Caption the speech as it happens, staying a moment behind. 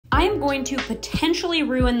I am going to potentially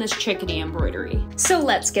ruin this chickadee embroidery. So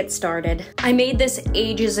let's get started. I made this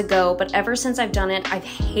ages ago, but ever since I've done it, I've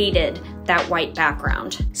hated that white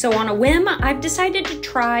background. So on a whim, I've decided to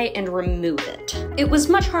try and remove it. It was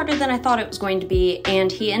much harder than I thought it was going to be,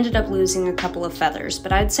 and he ended up losing a couple of feathers,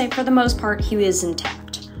 but I'd say for the most part, he is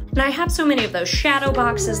intact. And I have so many of those shadow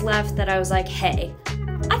boxes left that I was like, hey,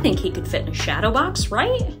 I think he could fit in a shadow box,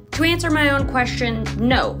 right? To answer my own question,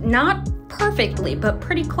 no, not perfectly, but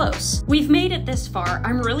pretty close. We've made it this far.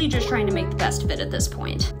 I'm really just trying to make the best of it at this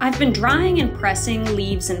point. I've been drying and pressing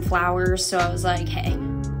leaves and flowers, so I was like, hey,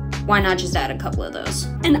 why not just add a couple of those?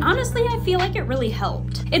 And honestly, I feel like it really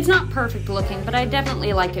helped. It's not perfect looking, but I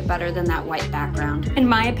definitely like it better than that white background. And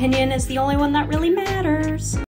my opinion is the only one that really matters.